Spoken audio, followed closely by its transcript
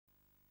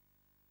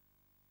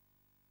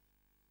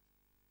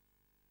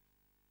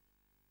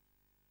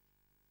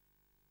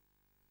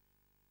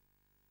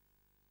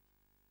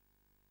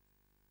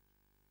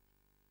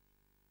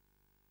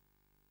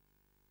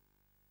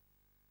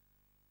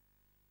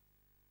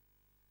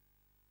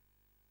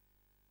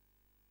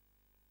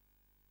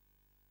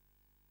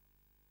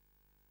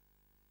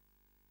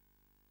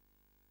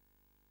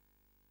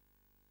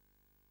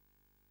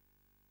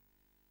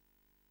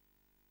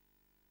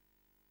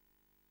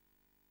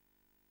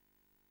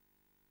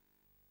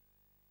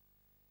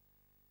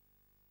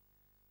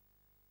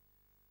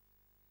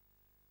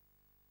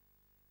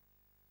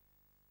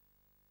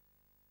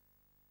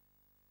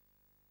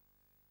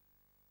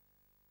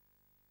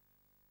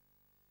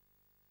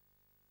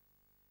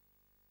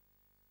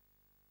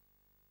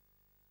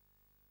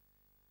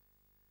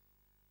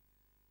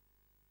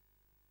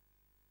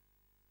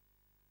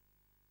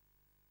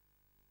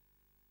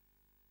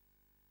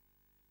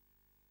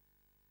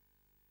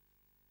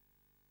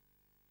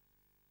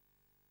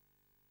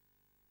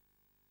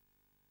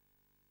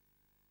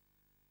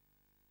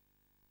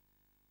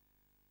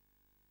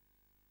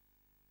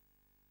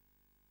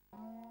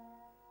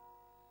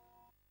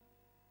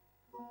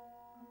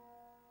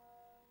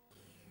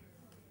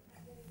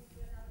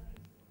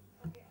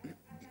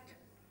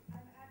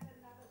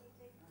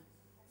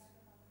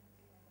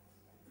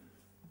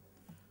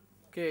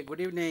Okay, good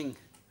evening.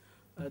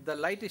 The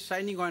light is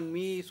shining on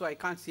me, so I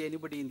can't see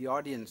anybody in the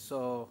audience.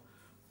 So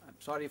I'm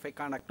sorry if I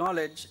can't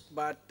acknowledge,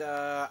 but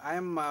I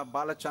am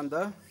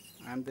Balachandra.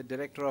 I'm the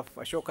director of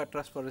Ashoka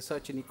Trust for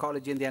Research in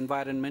Ecology and the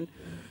Environment.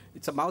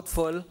 It's a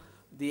mouthful.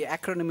 The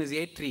acronym is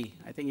ATREE.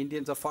 I think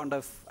Indians are fond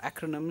of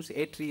acronyms.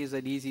 ATREE is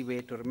an easy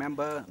way to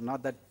remember,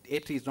 not that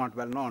ATREE is not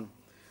well known.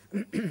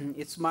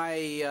 It's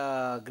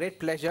my great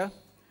pleasure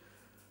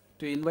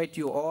to invite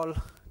you all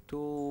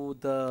to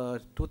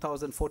the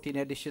 2014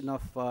 edition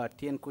of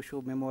TN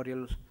Khoshoo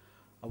Memorial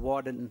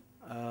Award and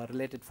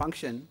related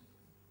function,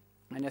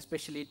 and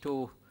especially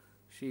to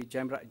Shri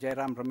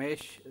Jairam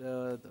Ramesh,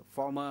 the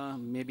former,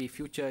 maybe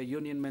future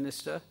Union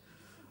Minister,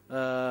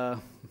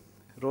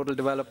 Rural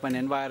Development,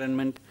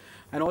 Environment,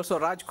 and also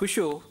Raj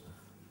Khoshoo,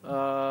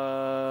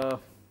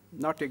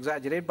 not to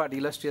exaggerate, but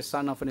illustrious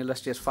son of an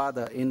illustrious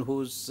father, in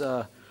whose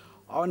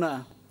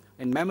honor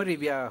and memory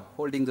we are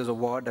holding this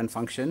award and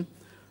function.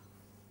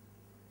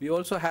 We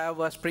also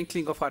have a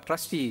sprinkling of our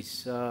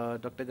trustees,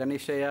 Dr.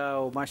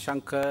 Ganeshaya, Uma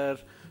Shankar,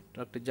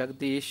 Dr.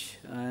 Jagdish,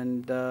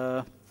 and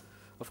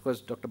of course,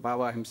 Dr.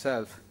 Bawa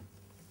himself.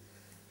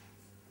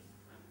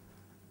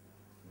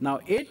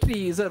 Now,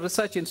 ATREE is a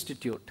research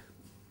institute.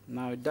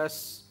 Now, it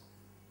does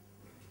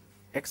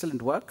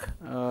excellent work.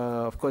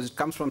 Of course, it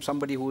comes from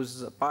somebody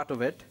who's a part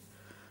of it.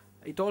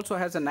 It also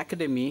has an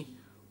academy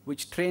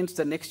which trains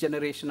the next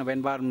generation of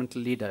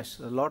environmental leaders.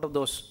 A lot of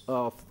those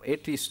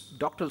ATREE's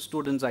doctoral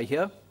students are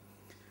here.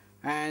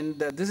 And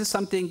this is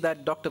something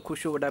that Dr.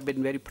 Khoshoo would have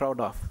been very proud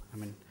of. I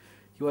mean,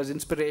 he was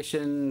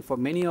inspiration for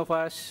many of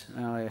us,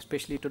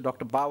 especially to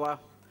Dr. Bawa.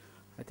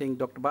 I think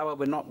Dr. Bawa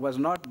was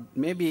not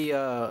maybe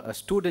a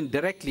student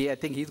directly. I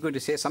think he's going to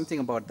say something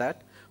about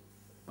that.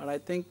 But I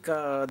think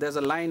there's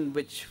a line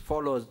which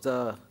follows: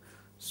 the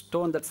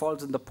stone that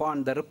falls in the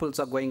pond, the ripples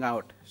are going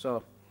out.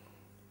 So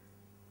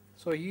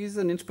he's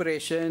an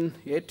inspiration.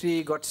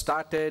 ATREE got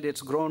started.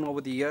 It's grown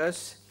over the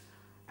years.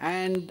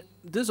 And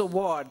this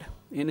award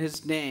in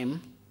his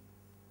name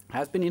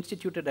has been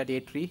instituted at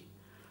ATREE,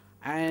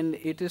 and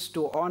it is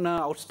to honor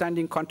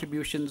outstanding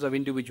contributions of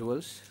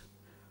individuals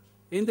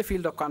in the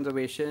field of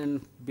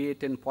conservation, be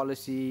it in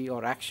policy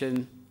or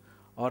action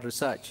or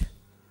research.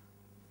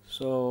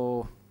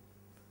 So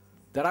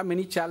there are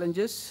many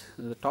challenges.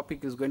 The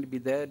topic is going to be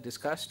there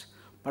discussed,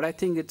 but I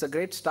think it's a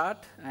great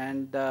start,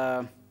 and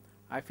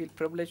I feel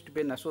privileged to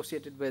be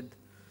associated with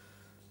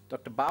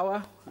Dr.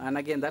 Bawa, and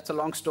again, that's a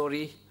long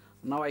story.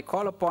 Now I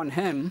call upon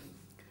him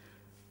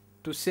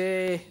to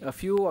say a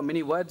few or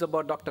many words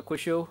about Dr.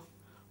 Khoshoo,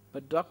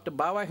 but Dr.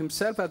 Bawa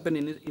himself has been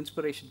an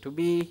inspiration to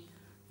me.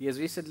 He has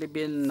recently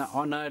been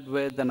honored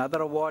with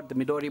another award, the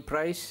Midori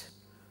Prize.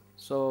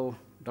 So,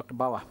 Dr.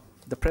 Bawa,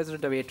 the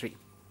president of ATREE.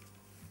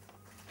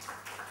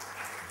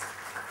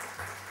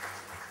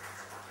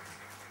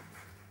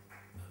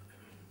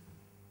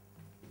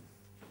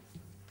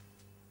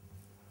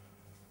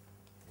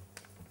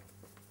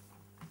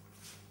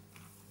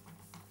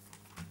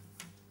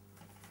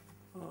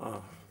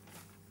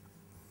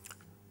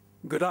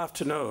 Good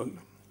afternoon,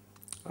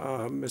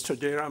 Mr.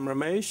 Jairam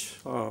Ramesh,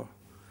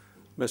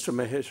 Mr.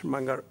 Mahesh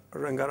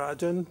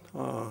Rangarajan,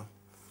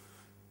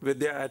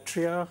 Vidya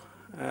Atria,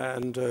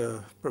 and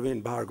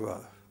Praveen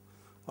Bhargava.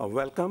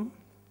 Welcome.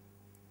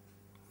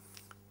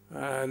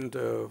 And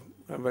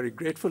I'm very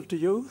grateful to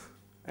you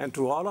and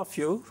to all of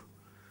you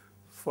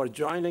for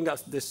joining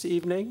us this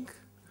evening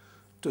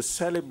to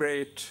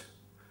celebrate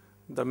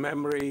the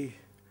memory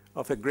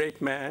of a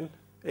great man,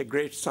 a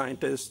great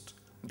scientist,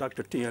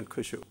 Dr. TN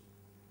Khoshoo.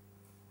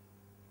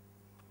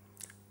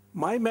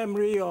 My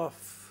memory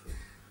of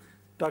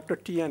Dr.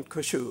 TN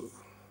Khoshoo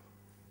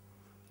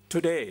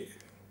today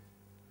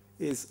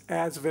is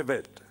as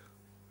vivid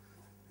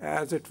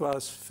as it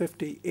was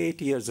 58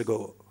 years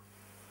ago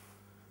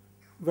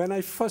when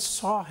I first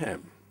saw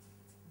him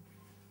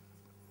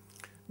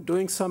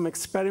doing some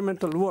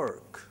experimental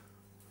work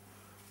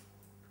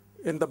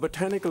in the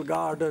botanical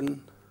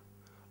garden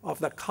of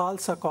the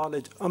Khalsa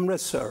College,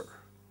 Amritsar,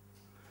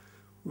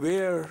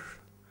 where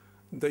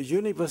the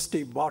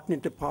University Botany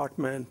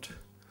Department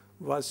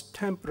was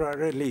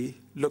temporarily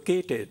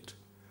located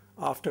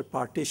after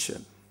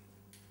partition.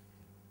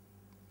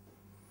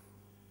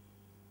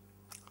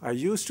 I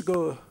used to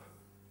go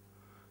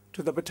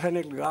to the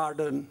botanical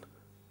garden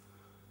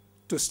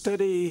to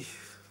study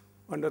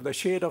under the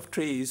shade of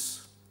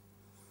trees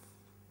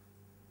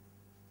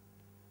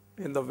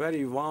in the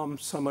very warm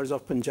summers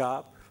of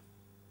Punjab.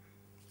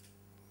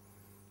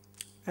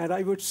 And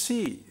I would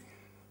see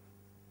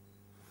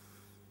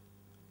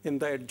in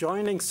the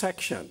adjoining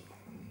section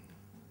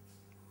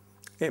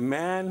a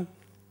man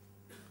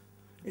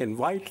in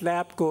white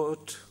lab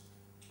coat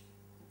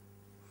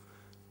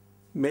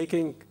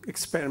making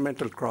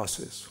experimental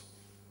crosses.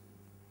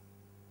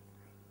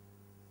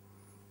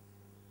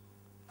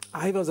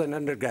 I was an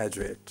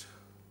undergraduate,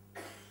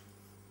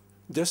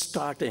 just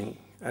starting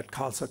at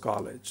Khalsa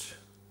College.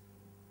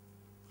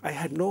 I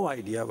had no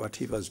idea what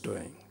he was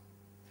doing.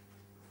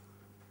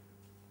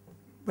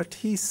 But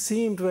he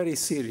seemed very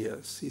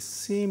serious. He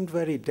seemed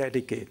very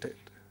dedicated.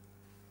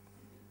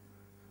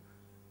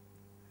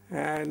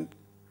 And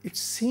it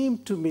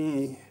seemed to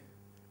me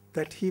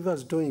that he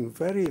was doing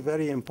very,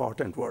 very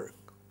important work.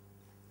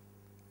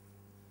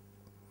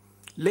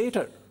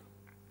 Later,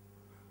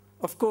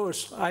 of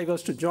course, I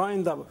was to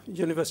join the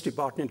University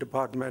Botany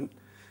Department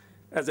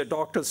as a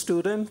doctoral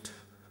student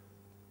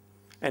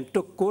and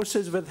took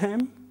courses with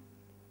him,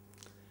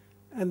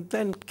 and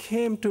then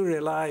came to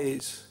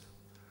realize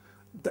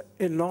the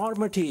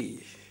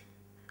enormity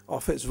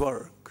of his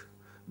work,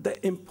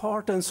 the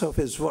importance of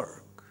his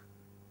work.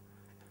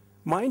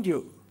 Mind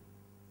you,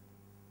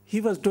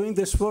 he was doing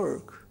this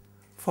work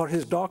for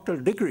his doctoral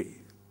degree,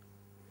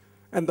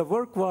 and the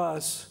work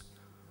was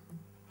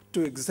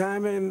to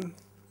examine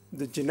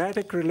the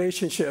genetic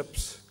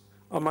relationships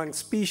among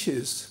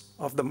species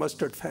of the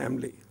mustard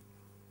family.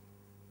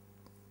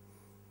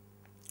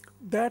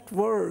 That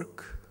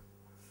work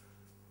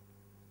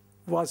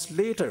was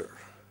later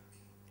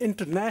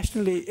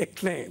internationally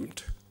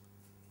acclaimed.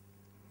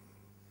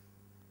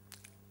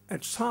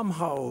 And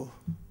somehow,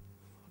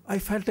 I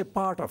felt a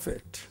part of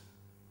it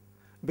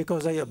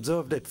because I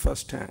observed it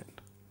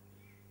firsthand.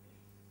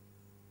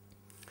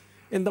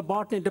 In the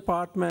botany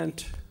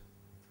department,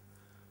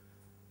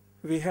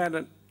 we had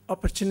an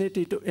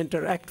opportunity to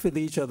interact with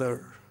each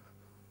other.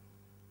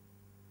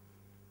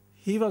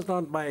 He was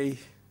not my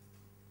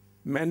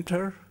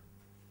mentor.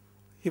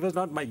 He was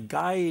not my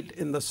guide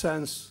in the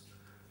sense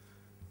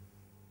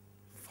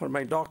for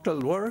my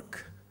doctoral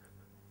work,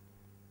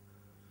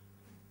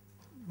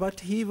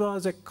 but he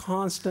was a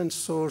constant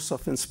source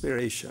of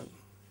inspiration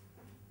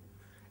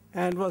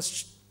and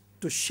was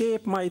to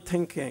shape my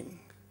thinking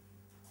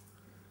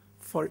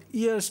for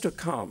years to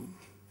come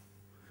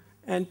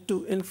and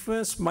to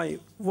influence my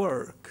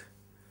work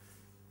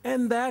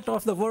and that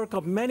of the work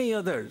of many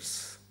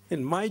others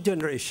in my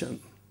generation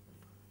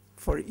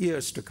for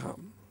years to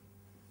come.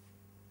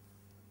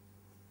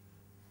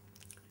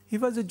 He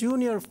was a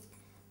junior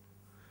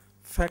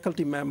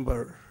faculty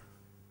member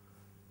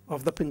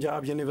of the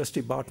Punjab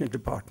University Botany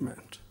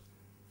Department.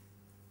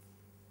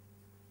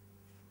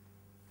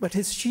 But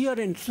his sheer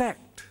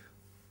intellect,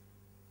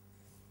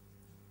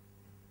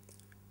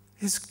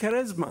 his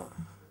charisma,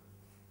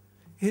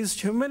 his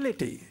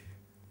humility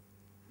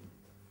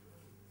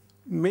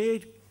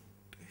made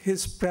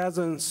his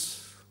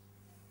presence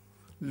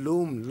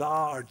loom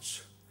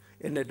large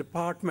in a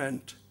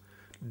department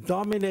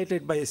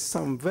dominated by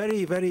some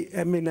very, very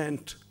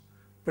eminent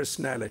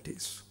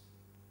personalities.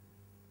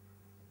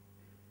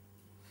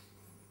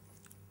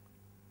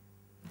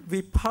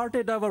 We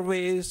parted our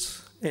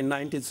ways in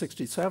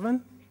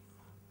 1967.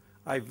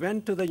 I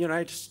went to the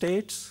United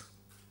States.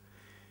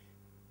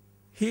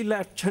 He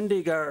left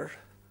Chandigarh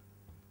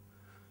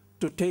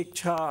to take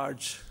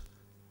charge,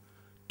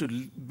 to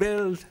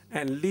build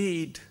and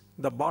lead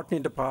the botany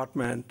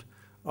department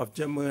of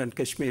Jammu and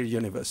Kashmir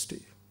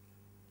University.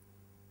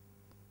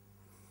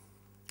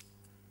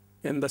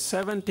 In the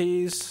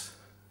 70s,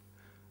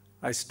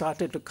 I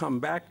started to come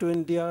back to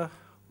India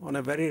on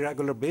a very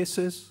regular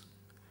basis,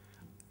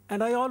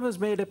 and I always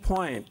made a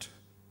point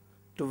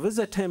to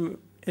visit him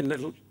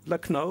in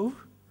Lucknow.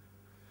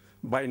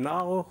 By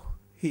now,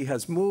 he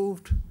has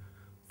moved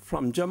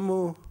from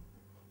Jammu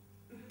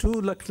to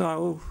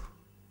Lucknow,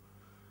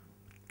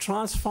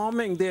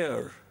 transforming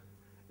there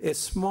a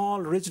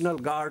small regional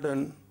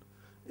garden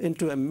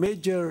into a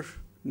major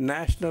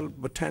national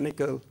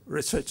botanical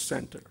research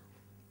center.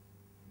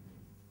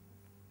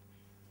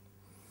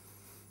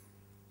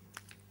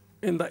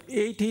 In the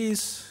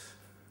 80s,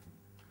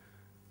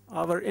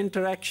 our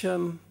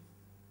interaction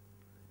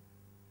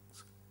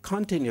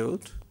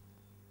continued.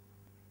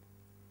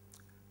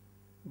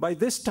 By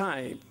this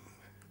time,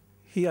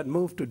 he had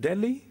moved to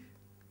Delhi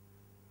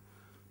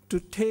to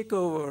take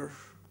over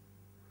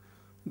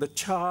the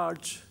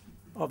charge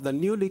of the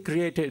newly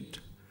created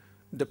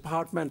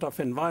Department of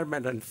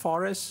Environment and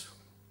Forests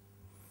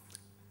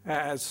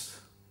as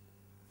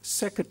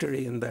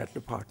secretary in that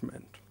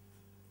department.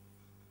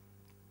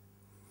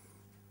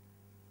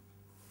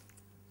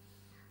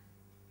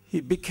 He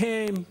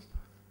became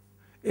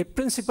a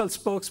principal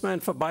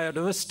spokesman for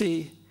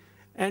biodiversity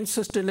and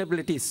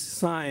sustainability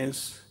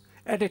science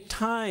at a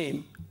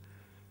time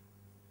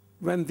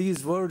when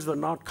these words were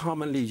not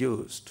commonly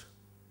used.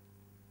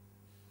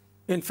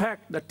 In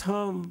fact, the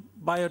term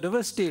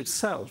biodiversity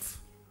itself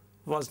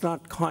was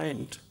not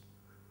coined,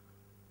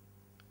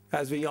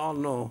 as we all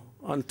know,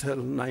 until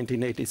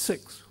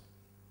 1986.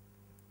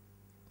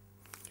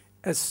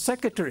 As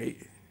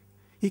secretary,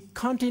 he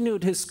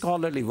continued his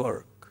scholarly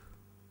work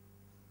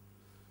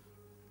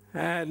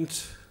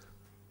and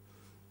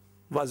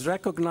was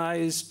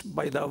recognized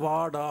by the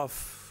award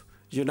of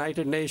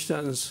United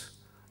Nations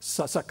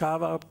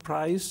Sasakawa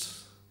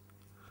Prize,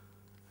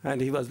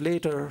 and he was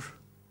later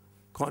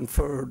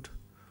conferred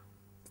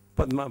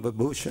Padma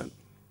Vibhushan.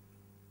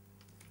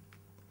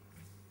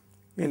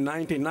 In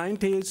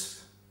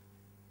 1990s,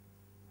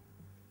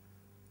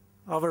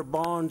 our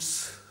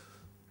bonds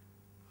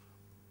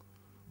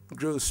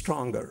grew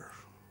stronger.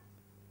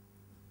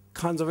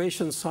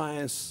 Conservation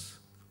science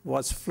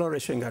was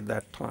flourishing at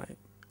that time.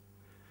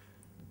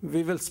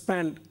 We will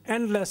spend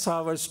endless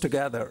hours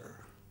together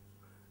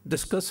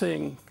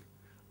discussing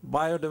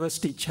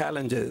biodiversity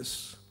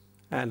challenges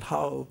and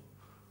how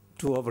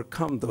to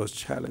overcome those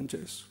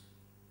challenges.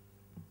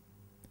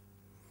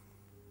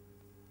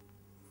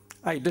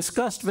 I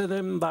discussed with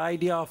him the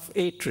idea of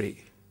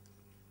ATREE,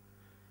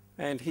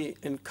 and he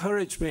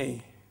encouraged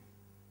me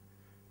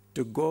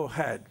to go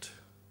ahead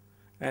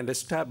and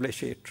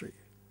establish ATREE.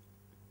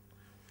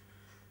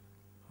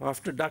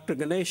 After Dr.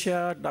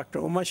 Ganesha, Dr.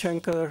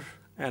 Umashankar,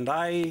 and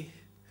I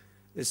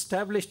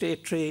established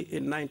ATREE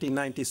in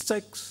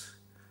 1996,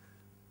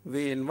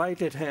 we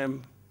invited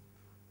him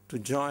to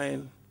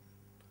join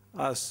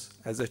us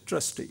as a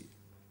trustee.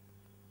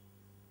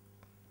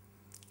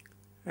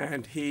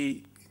 And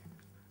he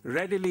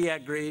readily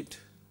agreed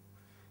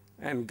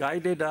and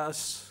guided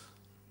us.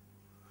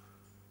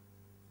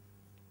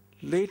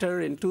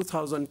 Later in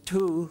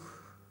 2002,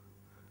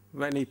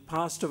 when he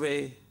passed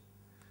away,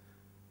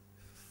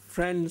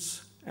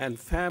 friends and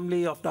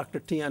family of Dr.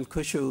 TN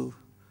Khoshoo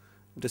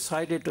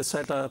decided to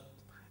set up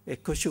a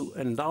Khoshoo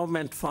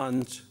endowment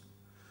fund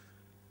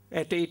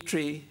at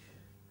ATREE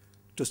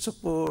to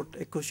support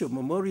a Khoshoo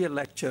Memorial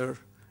Lecture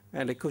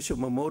and a Khoshoo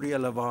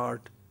Memorial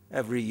Award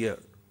every year.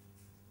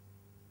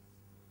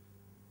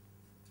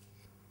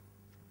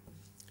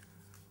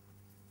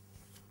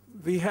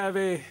 We have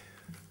a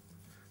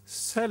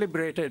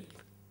celebrated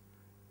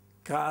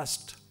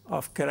cast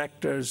of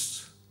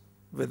characters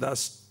with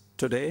us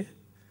today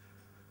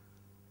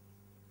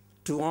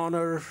to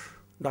honor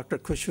Dr.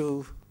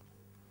 Khoshoo,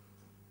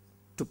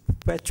 to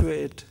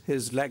perpetuate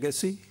his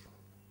legacy.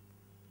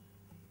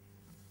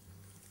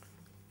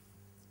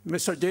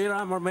 Mr.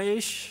 Jairam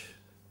Ramesh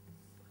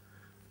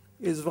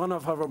is one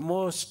of our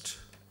most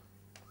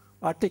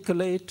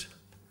articulate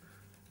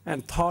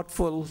and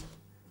thoughtful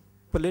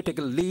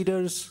political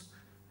leaders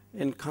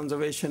in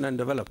conservation and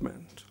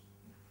development.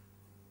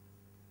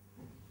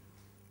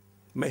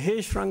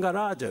 Mahesh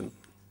Rangarajan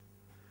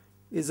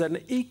is an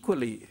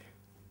equally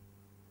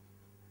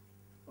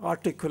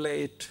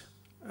articulate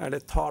and a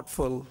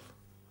thoughtful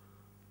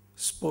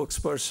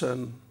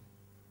spokesperson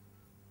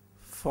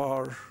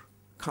for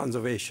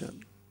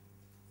conservation.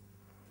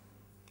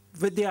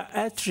 Vidya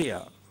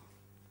Atreya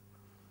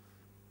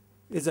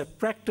is a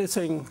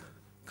practicing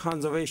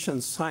conservation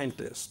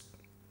scientist,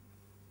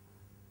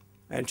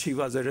 and she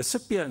was a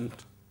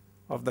recipient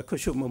of the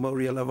Khoshoo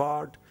Memorial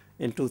Award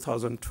in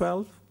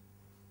 2012.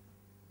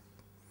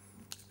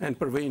 And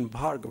Praveen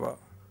Bhargava,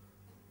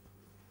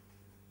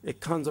 a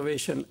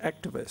conservation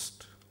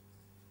activist.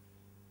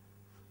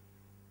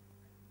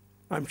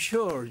 I'm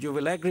sure you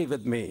will agree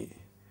with me,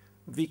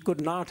 we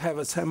could not have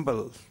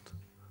assembled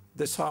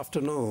this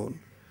afternoon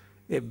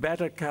a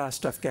better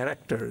cast of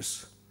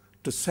characters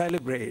to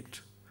celebrate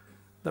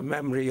the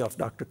memory of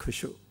Dr.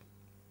 Khoshoo.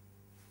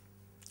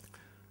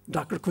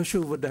 Dr.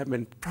 Khoshoo would have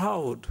been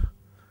proud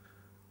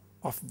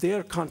of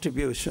their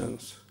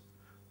contributions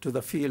to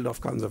the field of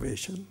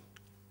conservation.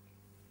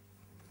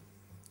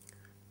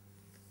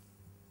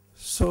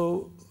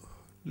 So,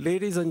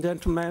 ladies and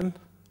gentlemen,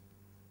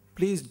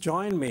 please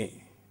join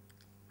me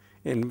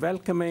in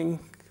welcoming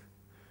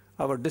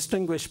our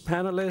distinguished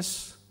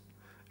panelists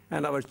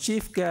and our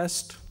chief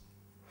guest,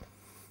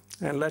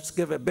 and let's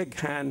give a big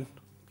hand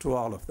to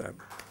all of them.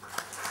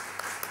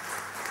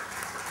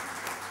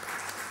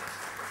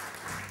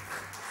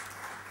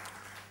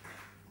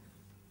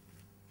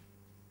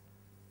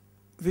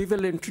 We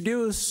will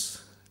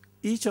introduce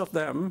each of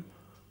them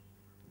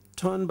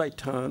turn by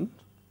turn.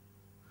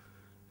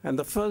 And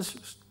the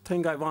first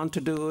thing I want to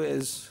do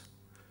is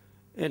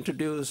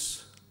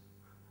introduce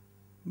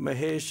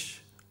Mahesh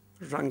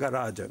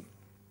Rangarajan.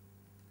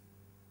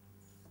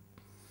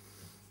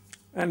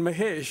 And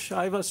Mahesh,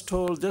 I was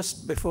told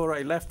just before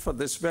I left for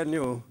this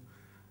venue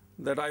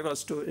that I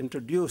was to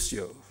introduce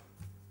you.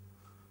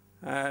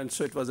 And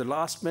so it was a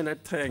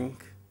last-minute thing,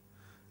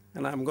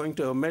 and I'm going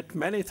to omit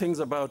many things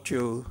about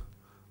you,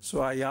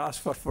 so I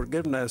ask for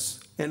forgiveness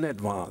in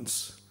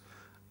advance,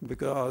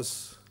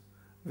 because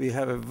we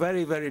have a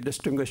very, very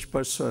distinguished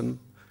person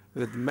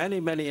with many,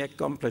 many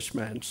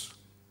accomplishments.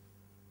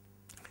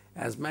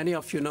 As many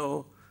of you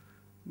know,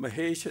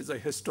 Mahesh is a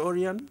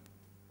historian,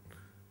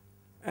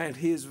 and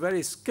he is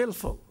very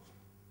skillful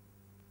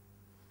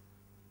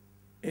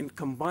in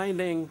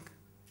combining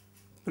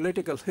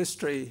political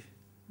history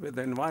with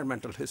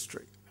environmental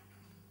history.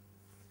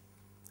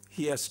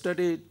 He has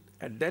studied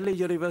at Delhi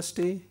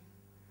University,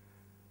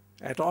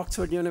 at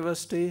Oxford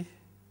University,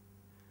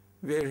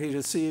 where he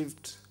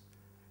received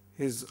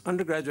his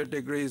undergraduate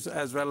degrees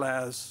as well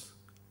as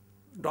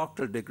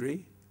doctoral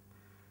degree.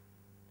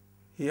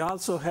 He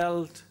also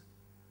held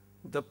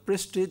the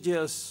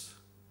prestigious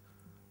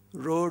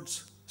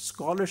Rhodes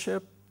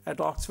Scholarship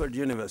at Oxford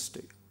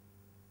University.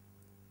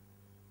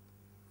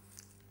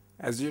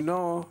 As you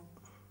know,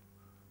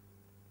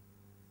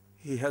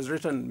 he has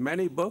written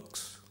many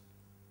books,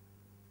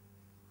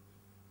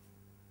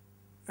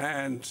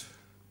 and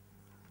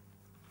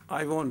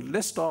I won't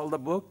list all the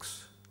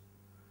books,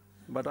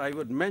 but I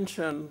would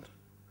mention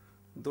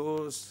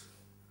those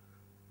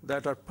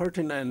that are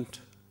pertinent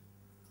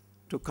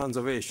to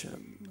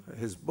conservation.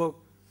 His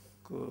book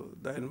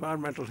The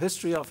Environmental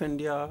History of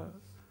India,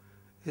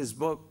 his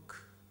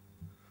book,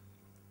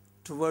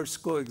 Towards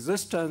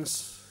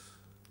Coexistence,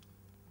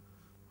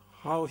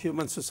 How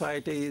Human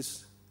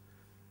Societies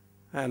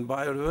and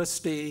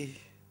Biodiversity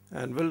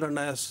and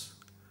Wilderness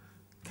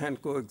Can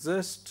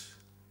Coexist,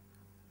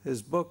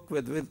 his book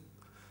with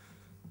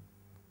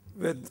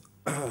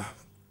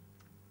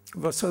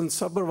Vasant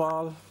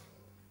Sabharwal,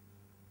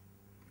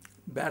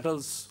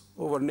 Battles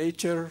Over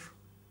Nature,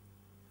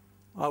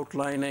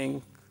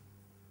 outlining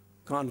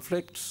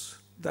conflicts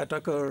that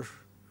occur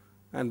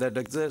and that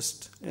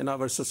exist in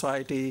our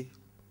society.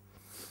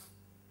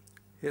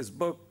 His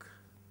book,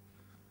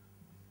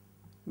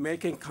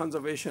 Making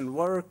Conservation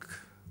Work,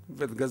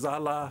 with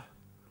Ghazala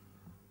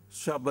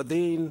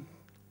Shahabudin,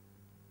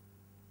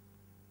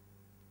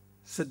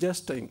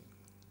 suggesting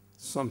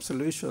some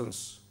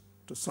solutions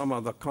to some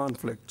of the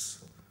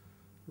conflicts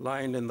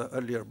lined in the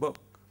earlier book.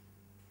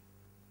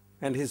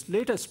 And his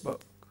latest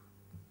book,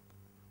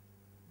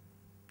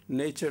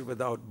 Nature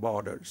Without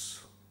Borders,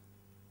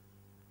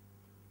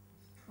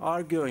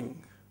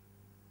 arguing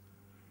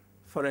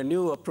for a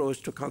new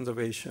approach to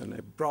conservation,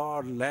 a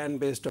broad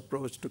land-based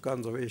approach to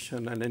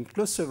conservation, an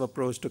inclusive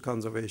approach to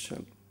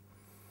conservation,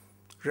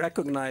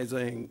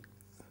 recognizing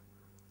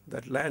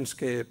that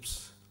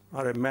landscapes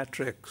are a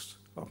matrix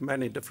of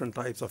many different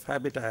types of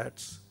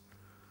habitats,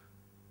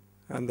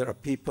 and there are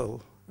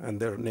people and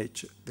there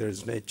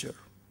is nature.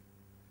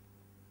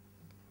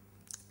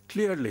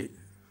 Clearly,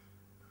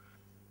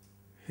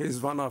 he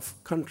is one of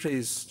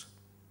country's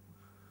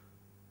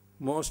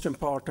most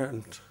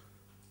important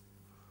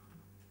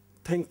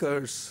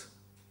thinkers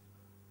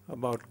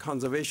about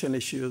conservation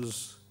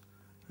issues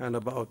and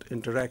about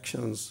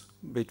interactions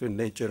between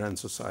nature and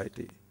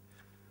society.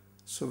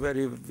 So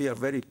we are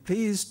very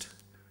pleased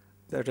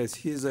that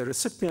he is a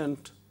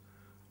recipient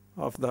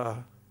of the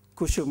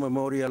Khoshoo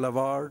Memorial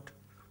Award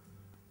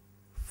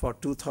for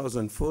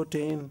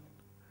 2014.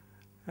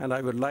 And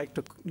I would like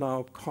to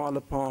now call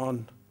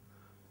upon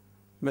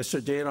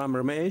Mr. Jairam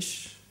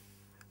Ramesh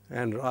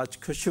and Raj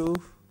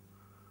Khoshoo,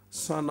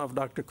 son of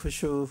Dr.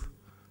 Khoshoo,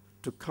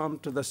 to come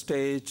to the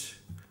stage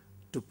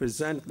to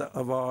present the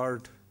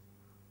award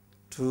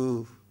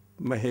to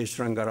Mahesh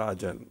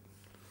Rangarajan.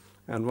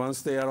 And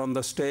once they are on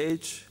the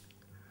stage,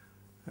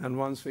 and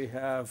once we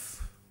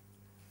have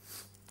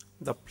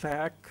the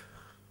plaque,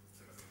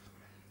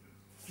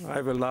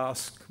 I will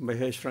ask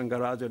Mahesh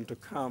Rangarajan to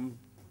come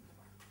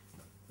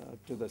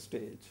to the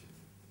stage.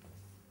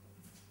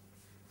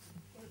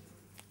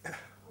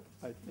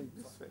 I think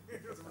this way.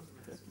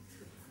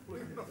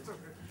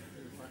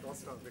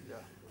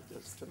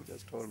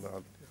 Just hold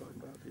on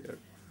here.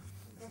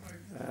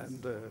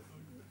 And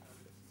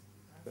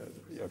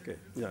okay,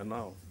 yeah,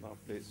 now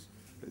please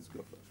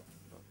go.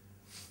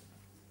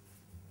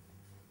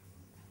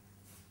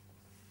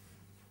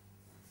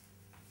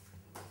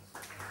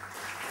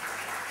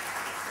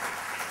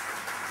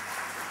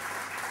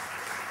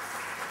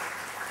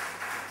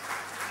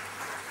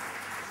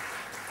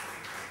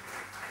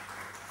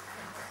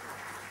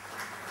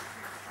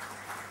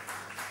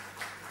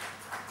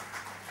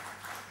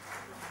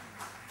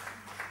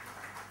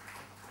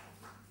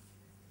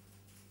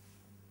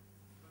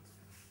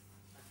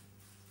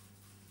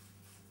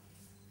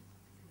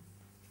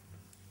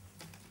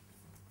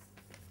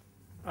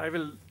 I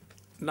will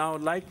now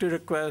like to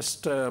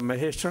request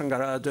Mahesh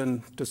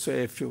Rangarajan to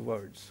say a few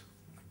words.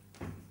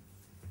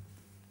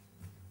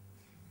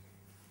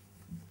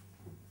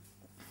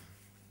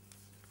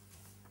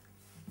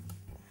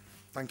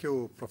 Thank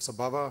you, Professor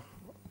Bawa.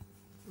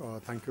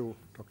 Thank you,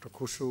 Dr.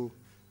 Khoshoo,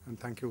 and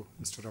thank you,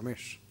 Mr.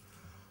 Ramesh.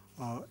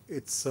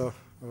 It's a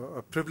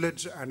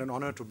privilege and an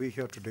honor to be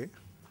here today,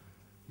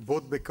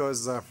 both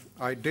because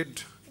I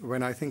did,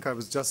 when I think I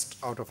was just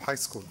out of high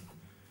school,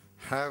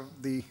 have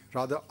the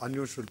rather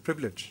unusual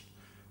privilege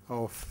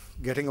of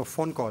getting a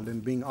phone call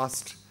and being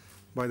asked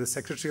by the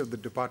Secretary of the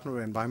Department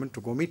of Environment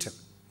to go meet him.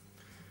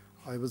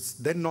 I was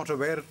then not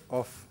aware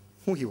of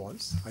who he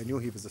was. I knew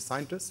he was a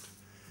scientist,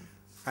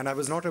 and I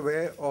was not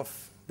aware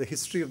of the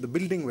history of the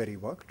building where he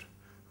worked.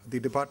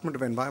 The Department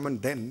of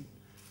Environment then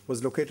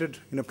was located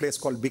in a place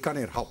called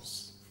Bikaner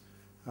House.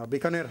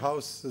 Bikaner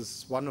House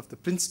is one of the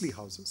princely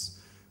houses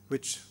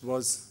which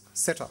was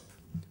set up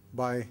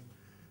by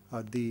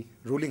the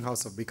ruling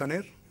house of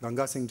Bikaner,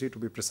 Ganga Singh Ji to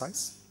be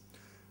precise.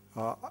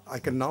 I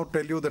can now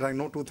tell you that I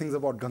know two things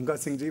about Ganga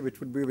Singh Ji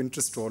which would be of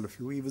interest to all of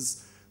you. He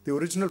was the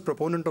original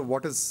proponent of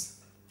what is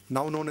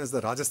now known as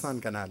the Rajasthan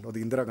Canal or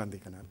the Indira Gandhi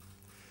Canal.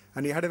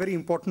 And he had a very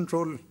important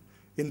role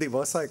in the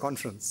Versailles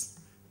Conference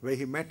where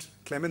he met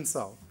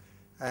Clemenceau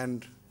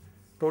and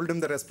told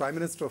him that as Prime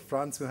Minister of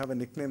France you have a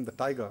nickname, the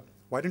Tiger.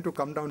 Why didn't you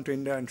come down to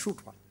India and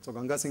shoot one? So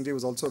Ganga Singh Ji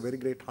was also a very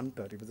great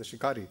hunter. He was a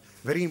shikari.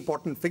 Very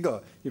important figure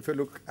if you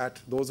look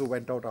at those who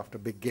went out after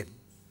big game.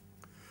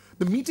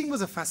 The meeting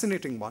was a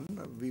fascinating one.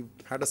 We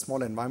had a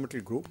small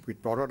environmental group. We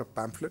brought out a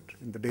pamphlet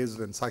in the days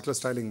when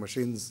cyclostyling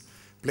machines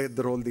played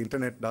the role the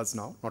internet does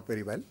now, not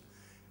very well.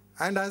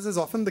 And as is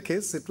often the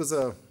case, it was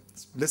a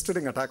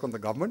blistering attack on the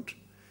government.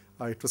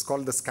 It was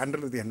called the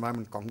Scandal of the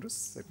Environment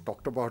Congress. It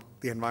talked about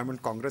the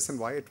Environment Congress and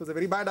why it was a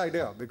very bad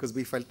idea because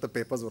we felt the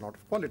papers were not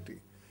of quality.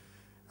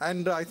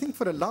 And I think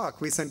for a lark,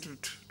 we sent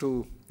it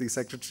to the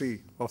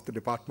Secretary of the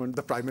Department,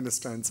 the Prime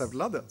Minister, and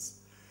several others.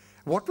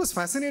 What was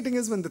fascinating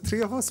is when the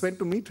three of us went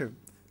to meet him,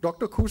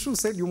 Dr. Khoshoo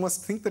said, "You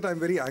must think that I'm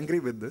very angry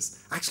with this.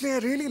 Actually, I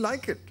really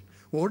like it.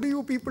 What do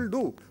you people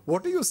do?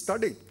 What are you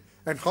studying?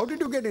 And how did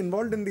you get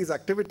involved in these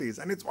activities?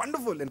 And it's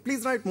wonderful. And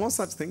please write more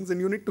such things,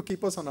 and you need to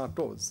keep us on our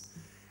toes."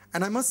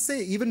 And I must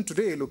say, even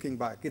today, looking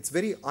back, it's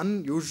very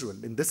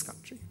unusual in this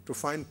country to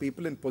find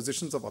people in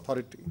positions of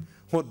authority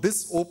who are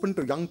this open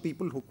to young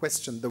people who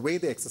question the way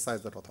they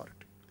exercise that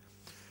authority.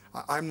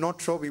 I'm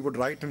not sure we would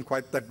write in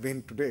quite that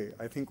vein today.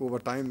 I think over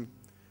time,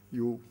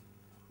 you,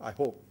 I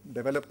hope,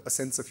 develop a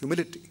sense of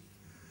humility.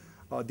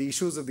 The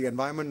issues of the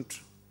environment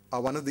are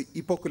one of the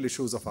epochal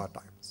issues of our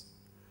times.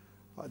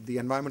 The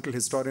environmental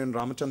historian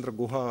Ramachandra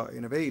Guha,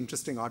 in a very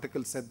interesting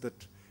article, said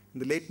that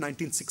in the late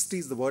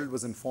 1960s, the world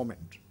was in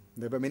ferment.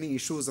 There were many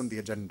issues on the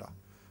agenda: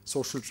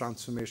 social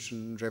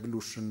transformation,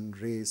 revolution,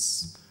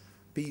 race,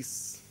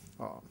 peace,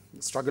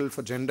 struggle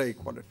for gender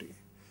equality.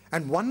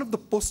 And one of the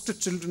poster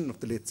children of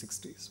the late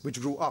 60s,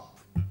 which grew up,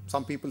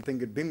 some people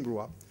think it didn't grow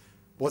up,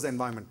 was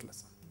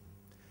environmentalism.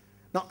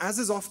 Now, as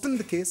is often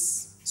the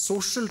case,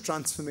 social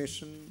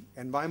transformation,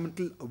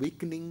 environmental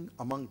awakening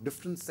among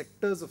different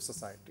sectors of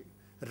society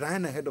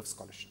ran ahead of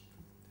scholarship.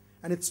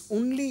 And it's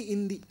only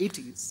in the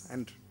 80s,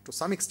 and to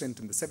some extent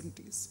in the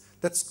 70s,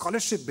 that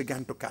scholarship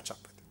began to catch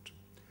up with it.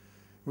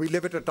 We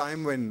live at a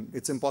time when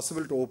it's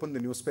impossible to open the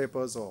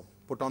newspapers or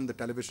put on the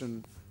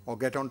television or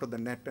get onto the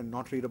net and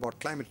not read about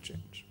climate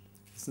change.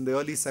 It's in the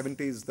early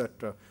 70s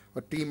that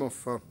a team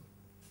of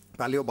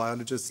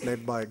paleobiologists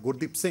led by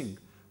Gurdeep Singh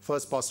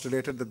first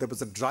postulated that there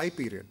was a dry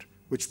period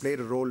which played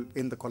a role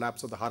in the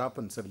collapse of the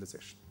Harappan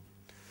civilization.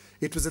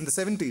 It was in the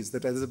 70s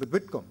that Elizabeth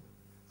Whitcomb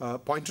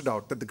pointed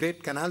out that the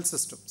great canal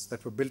systems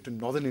that were built in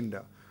northern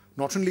India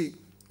not only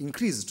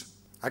increased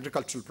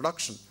agricultural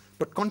production,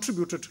 but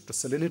contributed to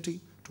salinity,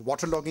 to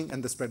waterlogging,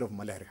 and the spread of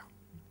malaria.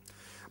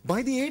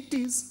 By the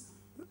 80s,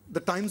 the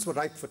times were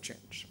ripe for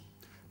change.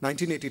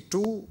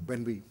 1982,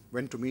 when we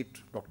went to meet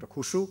Dr.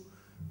 Khoshoo,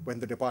 when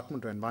the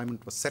Department of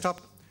Environment was set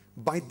up,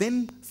 by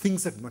then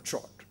things had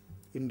matured.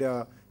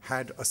 India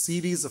had a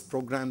series of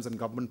programs and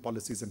government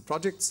policies and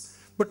projects,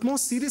 but more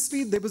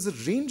seriously, there was a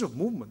range of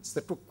movements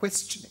that were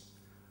questioning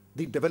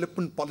the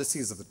development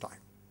policies of the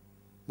time.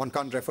 One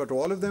can't refer to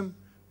all of them,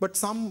 but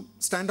some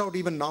stand out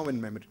even now in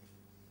memory.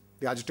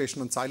 The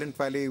agitation on Silent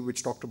Valley,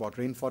 which talked about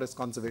rainforest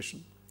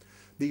conservation.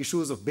 The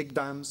issues of big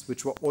dams,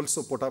 which were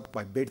also put up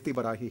by Bedti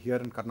Barahi here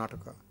in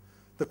Karnataka.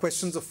 The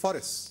questions of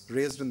forests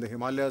raised in the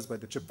Himalayas by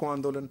the Chipko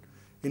Andolan.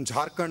 In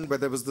Jharkhand, where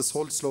there was this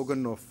whole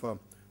slogan of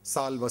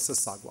Sal versus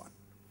Sagwan.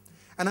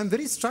 And I'm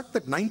very struck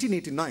that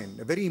 1989,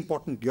 a very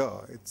important year,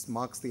 it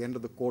marks the end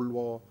of the Cold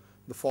War,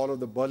 the fall of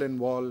the Berlin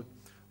Wall,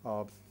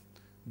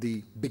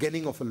 the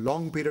beginning of a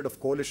long period of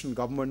coalition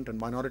government and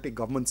minority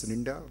governments in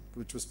India,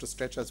 which was to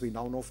stretch, as we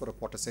now know, for a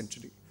quarter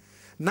century.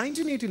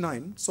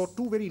 1989 saw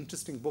two very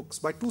interesting books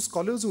by two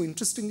scholars who,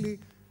 interestingly,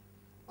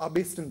 are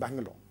based in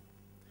Bangalore.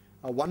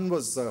 One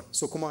was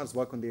Sukumar's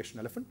work on the Asian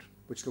elephant,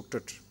 which looked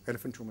at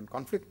elephant-human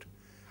conflict.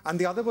 And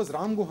the other was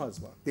Ram Guha's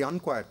work, The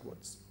Unquiet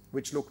Woods,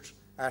 which looked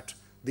at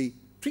the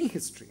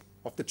prehistory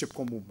of the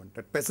Chipko movement,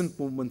 at peasant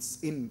movements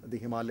in the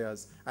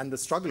Himalayas, and the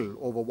struggle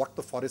over what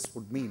the forest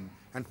would mean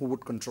and who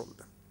would control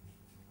them.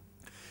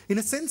 In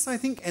a sense, I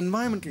think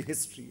environmental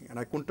history, and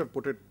I couldn't have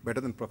put it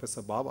better than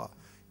Professor Bawa,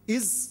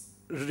 is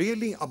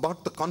really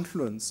about the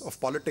confluence of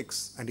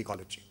politics and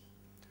ecology.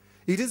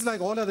 It is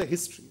like all other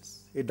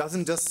histories. It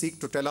doesn't just seek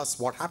to tell us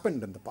what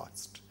happened in the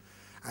past.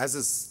 As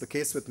is the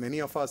case with many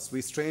of us,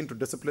 we stray into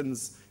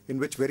disciplines in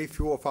which very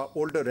few of our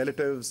older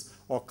relatives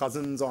or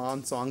cousins or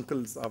aunts or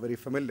uncles are very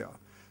familiar.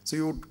 So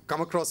you would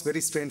come across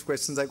very strange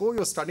questions like, oh,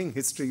 you're studying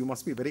history, you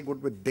must be very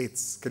good with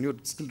dates. Can you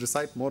still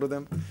recite more of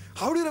them?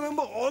 How do you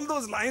remember all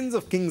those lines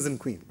of kings and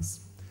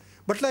queens?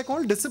 But like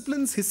all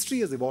disciplines, history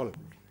has evolved.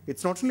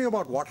 It's not only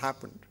about what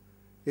happened,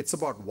 it's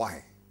about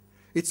why.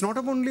 It's not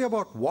only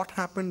about what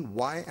happened,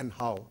 why, and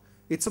how.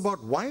 It's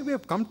about why we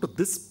have come to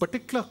this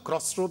particular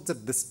crossroads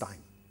at this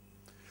time.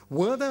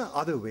 Were there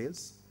other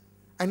ways?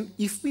 And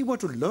if we were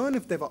to learn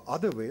if there were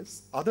other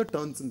ways, other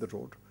turns in the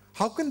road,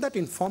 how can that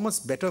inform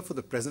us better for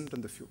the present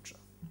and the future?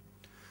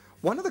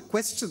 One of the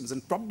questions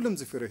and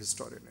problems, if you're a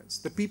historian, is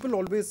that people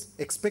always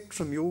expect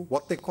from you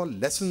what they call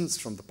lessons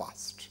from the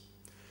past.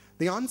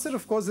 The answer,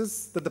 of course,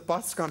 is that the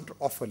past can't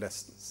offer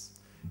lessons.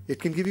 It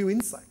can give you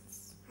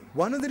insights.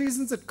 One of the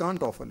reasons it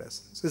can't offer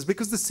lessons is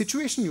because the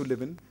situation you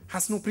live in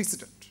has no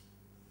precedent.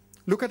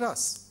 Look at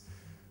us.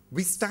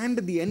 We stand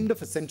at the end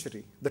of a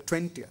century, the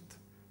 20th,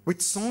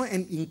 which saw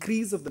an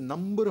increase of the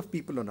number of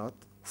people on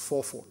earth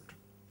fourfold.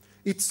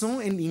 It saw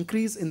an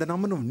increase in the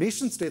number of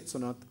nation states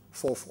on earth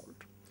fourfold.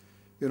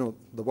 You know,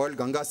 the world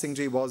Ganga Singh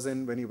Ji was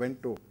in when he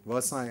went to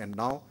Versailles, and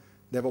now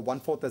there were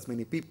 1/4 as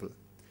many people.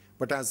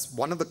 But as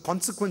one of the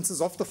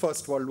consequences of the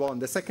First World War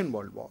and the Second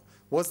World War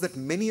was that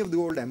many of the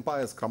old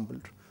empires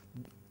crumbled,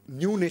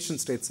 new nation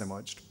states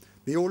emerged.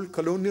 The old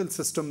colonial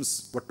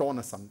systems were torn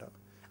asunder.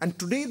 And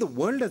today, the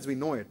world as we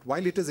know it,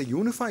 while it is a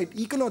unified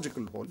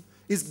ecological whole,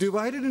 is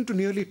divided into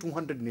nearly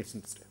 200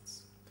 nation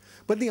states.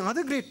 But the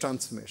other great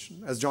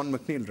transformation, as John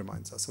McNeill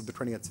reminds us, of the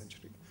 20th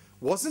century,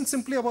 wasn't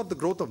simply about the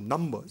growth of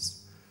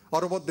numbers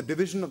or about the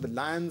division of the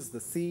lands,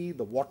 the sea,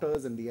 the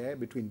waters, and the air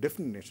between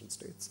different nation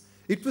states.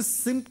 It was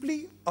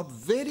simply a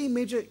very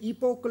major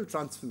epochal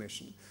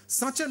transformation,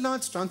 such a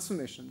large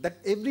transformation that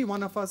every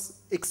one of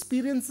us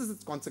experiences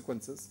its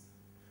consequences,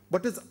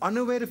 but is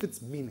unaware of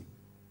its meaning.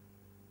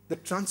 The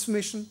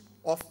transformation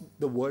of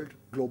the world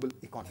global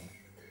economy.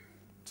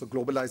 So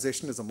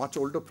globalization is a much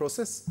older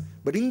process,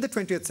 but in the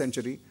 20th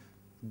century,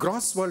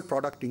 gross world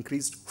product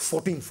increased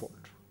 14-fold.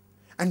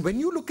 And when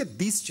you look at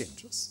these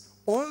changes,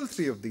 all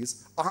three of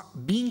these are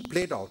being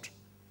played out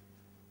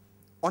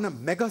on a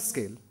mega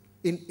scale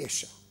in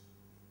Asia.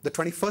 The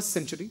 21st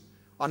century,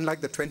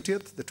 unlike the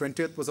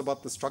 20th was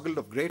about the struggle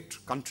of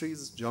great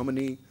countries,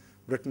 Germany,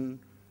 Britain,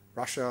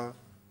 Russia,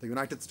 the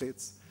United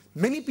States.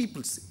 Many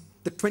people see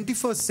the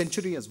 21st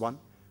century as one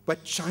where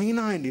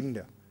China and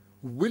India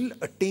will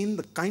attain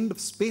the kind of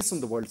space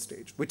on the world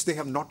stage which they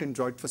have not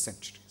enjoyed for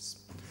centuries.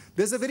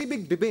 There's a very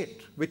big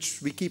debate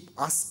which we keep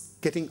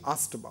getting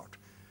asked about.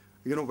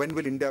 You know, when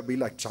will India be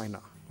like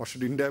China? Or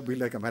should India be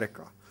like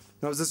America?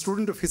 Now, as a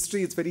student of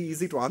history, it's very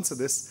easy to answer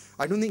this.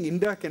 I don't think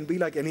India can be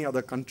like any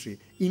other country.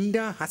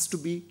 India has to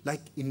be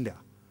like India,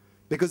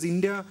 because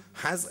India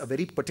has a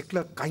very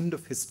particular kind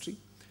of history.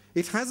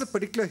 It has a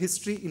particular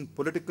history in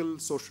political,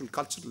 social,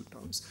 cultural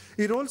terms.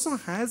 It also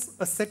has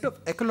a set of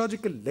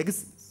ecological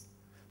legacies.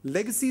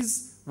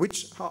 Legacies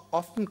which are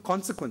often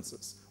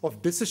consequences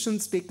of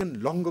decisions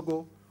taken long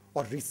ago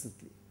or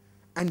recently.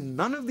 And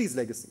none of these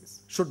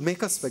legacies should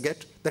make us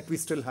forget that we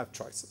still have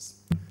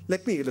choices.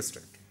 Let me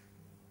illustrate.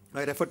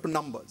 I refer to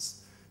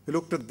numbers. We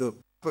looked at the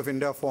map of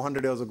India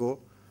 400 years ago.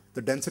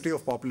 The density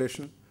of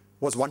population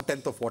was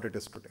 1/10 of what it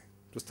is today.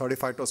 It was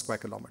 35 to a square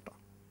kilometer.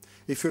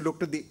 If you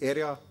looked at the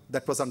area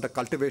that was under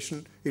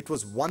cultivation, it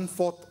was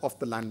 1/4 of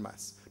the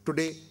landmass.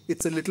 Today,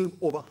 it's a little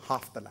over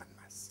half the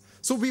landmass.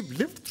 So we've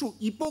lived through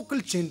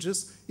epochal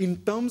changes in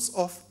terms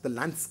of the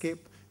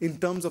landscape, in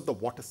terms of the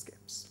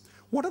waterscapes.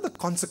 What are the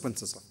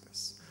consequences of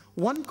this?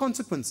 One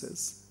consequence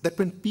is that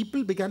when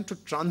people began to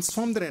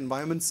transform their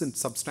environments in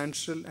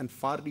substantial and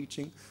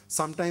far-reaching,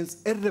 sometimes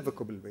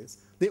irrevocable ways,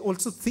 they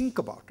also think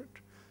about it.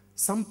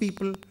 Some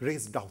people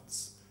raise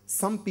doubts.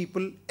 Some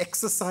people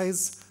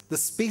exercise the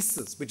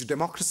spaces which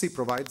democracy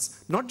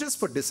provides, not just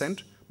for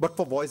dissent, but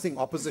for voicing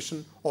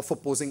opposition or for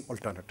posing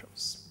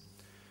alternatives.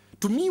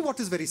 To me, what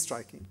is very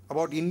striking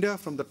about India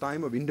from the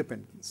time of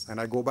independence, and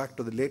I go back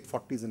to the late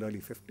 40s and early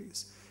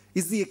 50s,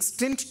 is the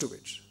extent to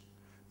which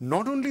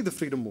not only the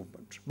freedom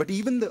movement, but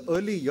even the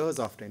early years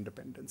after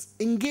independence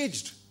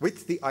engaged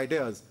with the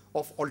ideas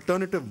of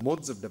alternative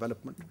modes of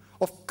development,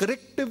 of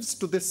correctives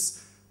to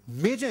this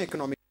major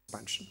economic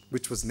expansion,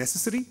 which was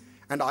necessary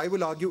and I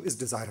will argue is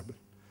desirable.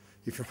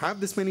 If you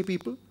have this many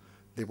people,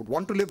 they would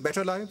want to live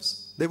better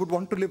lives, they would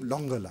want to live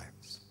longer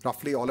lives.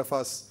 Roughly all of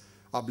us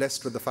are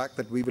blessed with the fact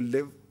that we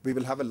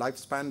will have a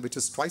lifespan which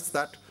is twice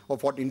that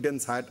of what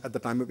Indians had at the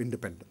time of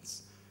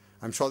independence.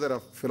 I'm sure there are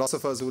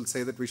philosophers who will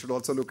say that we should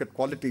also look at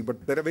quality,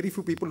 but there are very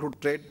few people who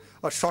trade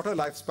a shorter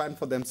lifespan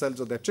for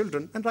themselves or their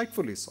children, and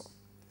rightfully so.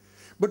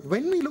 But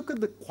when we look at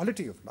the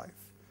quality of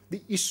life,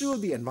 the issue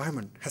of the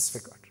environment has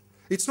figured.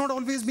 It's not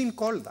always been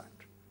called that.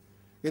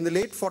 In the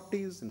late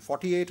 40s, in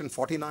 48 and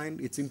 49,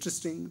 it's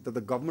interesting that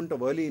the government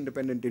of early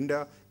independent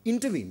India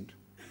intervened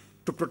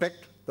to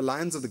protect the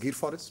lions of the Gir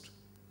forest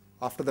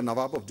after the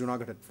Nawab of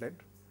Junagadh had fled.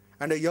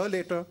 And a year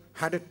later,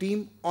 had a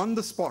team on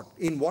the spot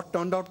in what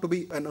turned out to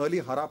be an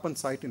early Harappan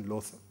site in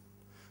Lothal.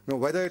 Now,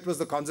 whether it was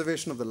the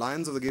conservation of the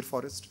lions of the Gir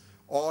forest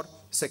or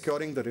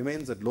securing the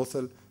remains at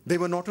Lothal, they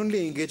were not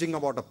only engaging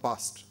about a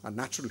past, a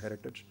natural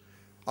heritage,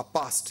 a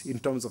past in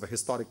terms of a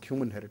historic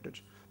human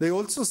heritage, they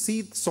also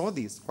saw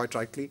these, quite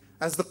rightly,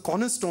 as the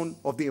cornerstone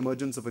of the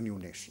emergence of a new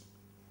nation.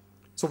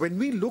 So when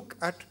we look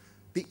at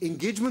the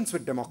engagements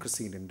with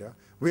democracy in India,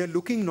 we are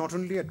looking not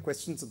only at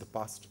questions of the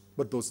past,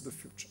 but those of the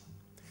future.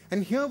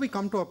 And here we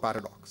come to a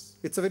paradox.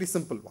 It's a very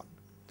simple one.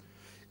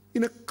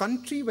 In a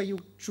country where you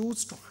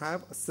choose to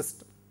have a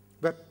system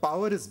where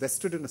power is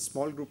vested in a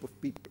small group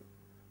of people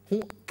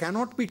who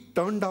cannot be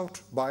turned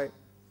out by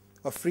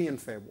a free and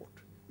fair vote,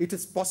 it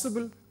is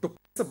possible to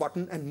press a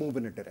button and move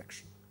in a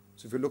direction.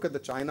 So if you look at the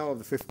China of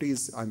the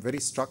 50s, I'm very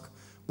struck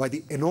by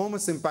the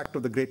enormous impact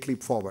of the Great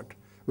Leap Forward,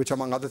 which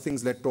among other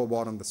things led to a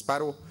war on the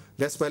sparrow,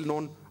 less well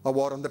known, a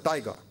war on the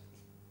tiger.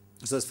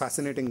 So there's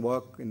fascinating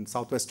work in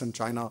southwestern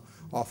China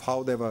of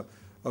how there were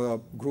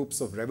groups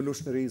of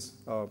revolutionaries,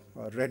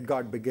 Red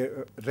Guard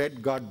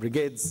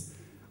brigades,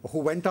 who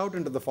went out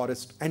into the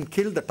forest and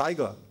killed the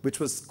tiger,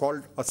 which was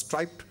called a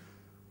striped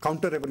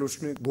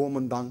counter-revolutionary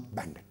Kuomintang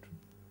bandit.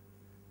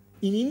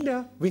 In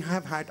India, we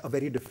have had a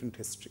very different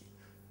history.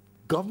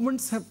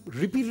 Governments have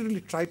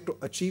repeatedly tried to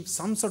achieve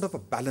some sort of a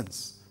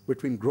balance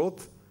between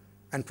growth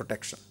and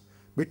protection,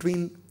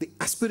 between the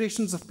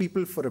aspirations of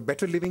people for a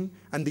better living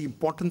and the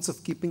importance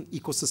of keeping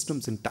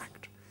ecosystems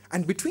intact,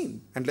 and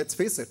between, and let's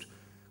face it,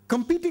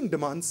 competing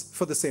demands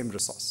for the same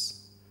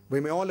resource. We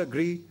may all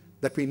agree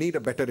that we need a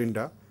better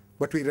India,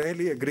 but we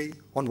rarely agree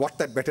on what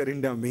that better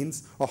India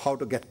means or how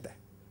to get there.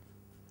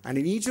 And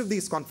in each of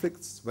these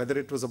conflicts, whether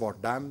it was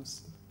about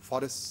dams,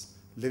 forests,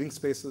 living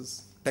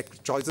spaces,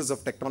 choices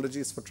of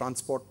technologies for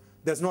transport,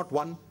 there's not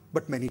one,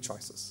 but many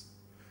choices.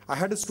 I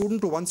had a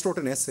student who once wrote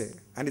an essay,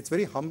 and it's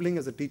very humbling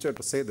as a teacher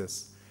to say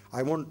this.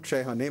 I won't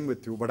share her name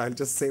with you, but I'll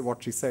just say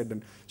what she said.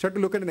 And she had to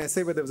look at an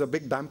essay where there was a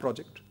big dam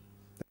project,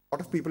 a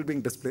lot of people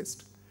being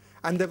displaced.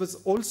 And there was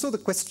also the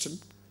question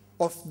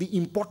of the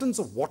importance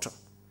of water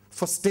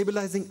for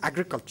stabilizing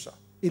agriculture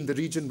in the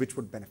region which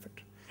would benefit.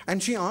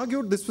 And she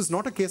argued this was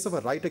not a case of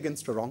a right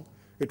against a wrong,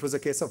 it was a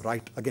case of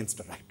right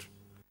against a right.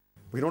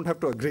 We don't have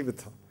to agree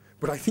with her,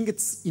 but I think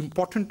it's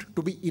important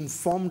to be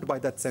informed by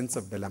that sense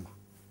of dilemma.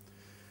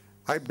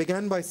 I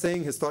began by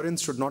saying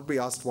historians should not be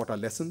asked what are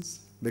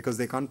lessons, because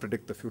they can't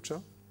predict the future,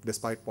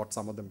 despite what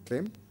some of them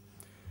claim.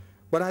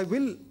 But I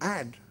will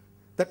add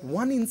that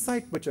one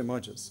insight which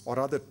emerges, or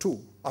rather two,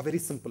 are very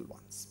simple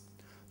ones.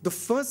 The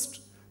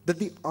first, that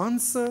the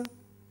answer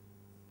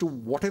to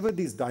whatever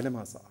these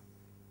dilemmas are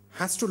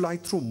has to lie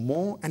through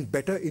more and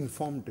better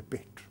informed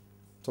debate.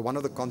 So one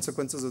of the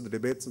consequences of the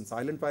debates in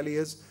Silent Valley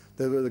is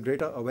there was a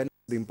greater awareness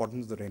of the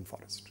importance of the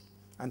rainforest,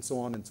 and so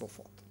on and so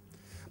forth.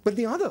 But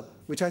the other,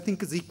 which I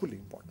think is equally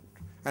important,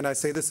 and I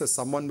say this as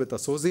someone with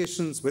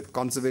associations with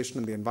conservation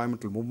and the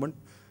environmental movement,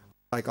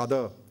 like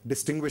other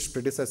distinguished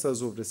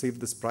predecessors who have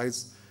received this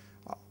prize,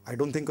 I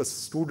don't think a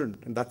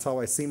student, and that's how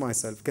I see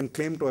myself, can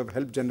claim to have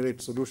helped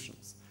generate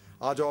solutions.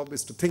 Our job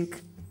is to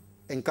think,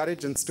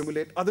 encourage and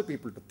stimulate other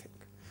people to think.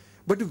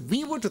 But if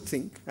we were to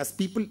think, as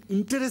people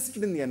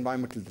interested in the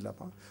environmental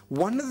dilemma,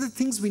 one of the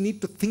things we need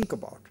to think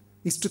about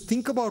is to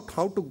think about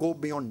how to go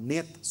beyond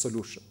net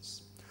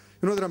solutions.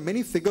 You know, there are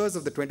many figures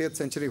of the 20th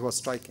century who are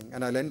striking,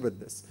 and I'll end with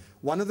this.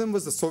 One of them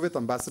was the Soviet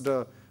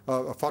ambassador,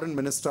 foreign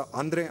minister,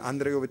 Andrei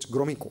Andreyevich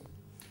Gromyko.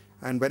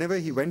 And whenever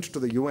he went to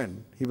the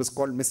UN, he was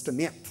called Mr.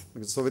 Niet,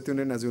 because the Soviet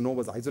Union, as you know,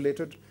 was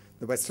isolated.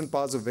 The Western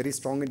powers were very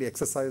strongly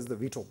exercised the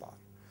veto power.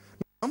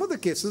 Some of the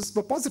cases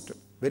were positive.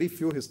 Very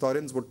few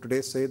historians would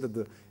today say that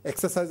the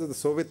exercise of the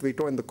Soviet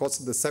veto in the course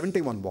of the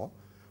 71 war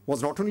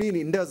was not only in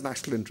India's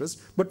national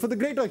interest, but for the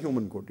greater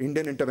human good.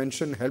 Indian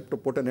intervention helped to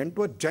put an end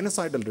to a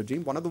genocidal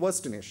regime, one of the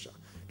worst in Asia.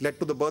 It led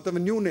to the birth of a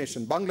new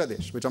nation,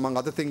 Bangladesh, which among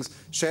other things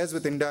shares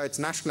with India its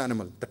national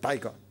animal, the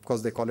tiger. Of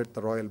course, they call it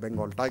the Royal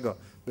Bengal tiger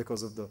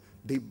because of the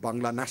deep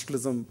Bangla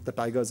nationalism the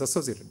tiger is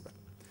associated with.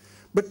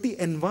 But the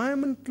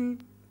environmental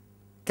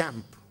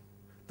camp,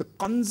 the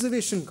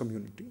conservation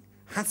community,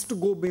 has to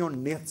go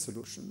beyond net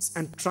solutions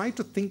and try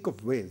to think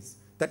of ways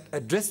that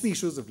address the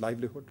issues of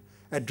livelihood,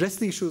 address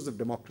the issues of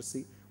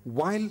democracy,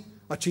 while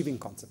achieving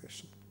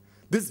conservation.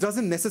 This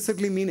doesn't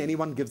necessarily mean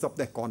anyone gives up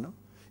their corner.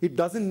 It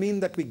doesn't mean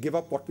that we give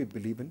up what we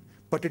believe in,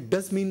 but it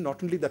does mean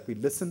not only that we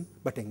listen,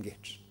 but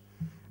engage.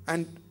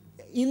 And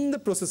in the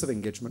process of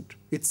engagement,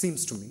 it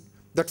seems to me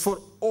that for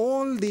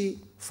all the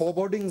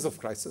forebodings of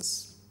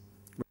crisis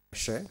which I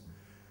share,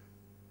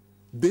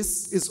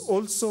 this is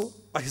also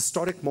a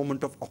historic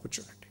moment of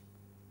opportunity.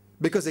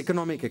 Because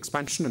economic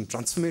expansion and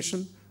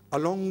transformation,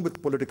 along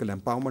with political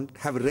empowerment,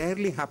 have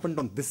rarely happened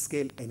on this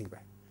scale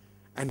anywhere.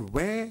 And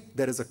where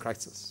there is a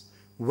crisis,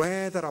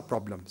 where there are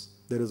problems,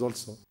 there is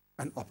also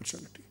an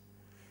opportunity.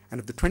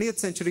 And if the 20th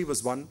century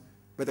was one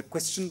where the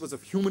question was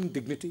of human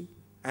dignity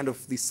and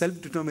of the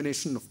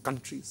self-determination of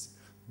countries,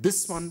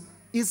 this one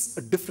is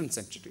a different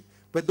century,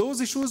 where those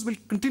issues will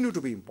continue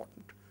to be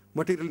important,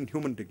 material and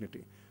human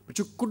dignity. But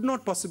you could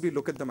not possibly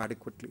look at them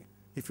adequately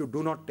if you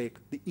do not take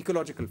the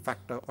ecological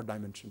factor or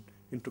dimension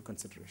into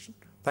consideration.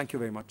 Thank you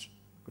very much.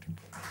 Good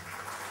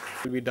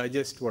evening. We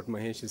digest what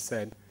Mahesh has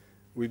said.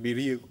 We'll be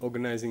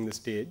reorganizing the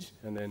stage,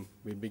 and then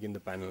we begin the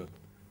panel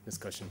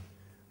discussion.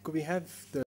 Could we have the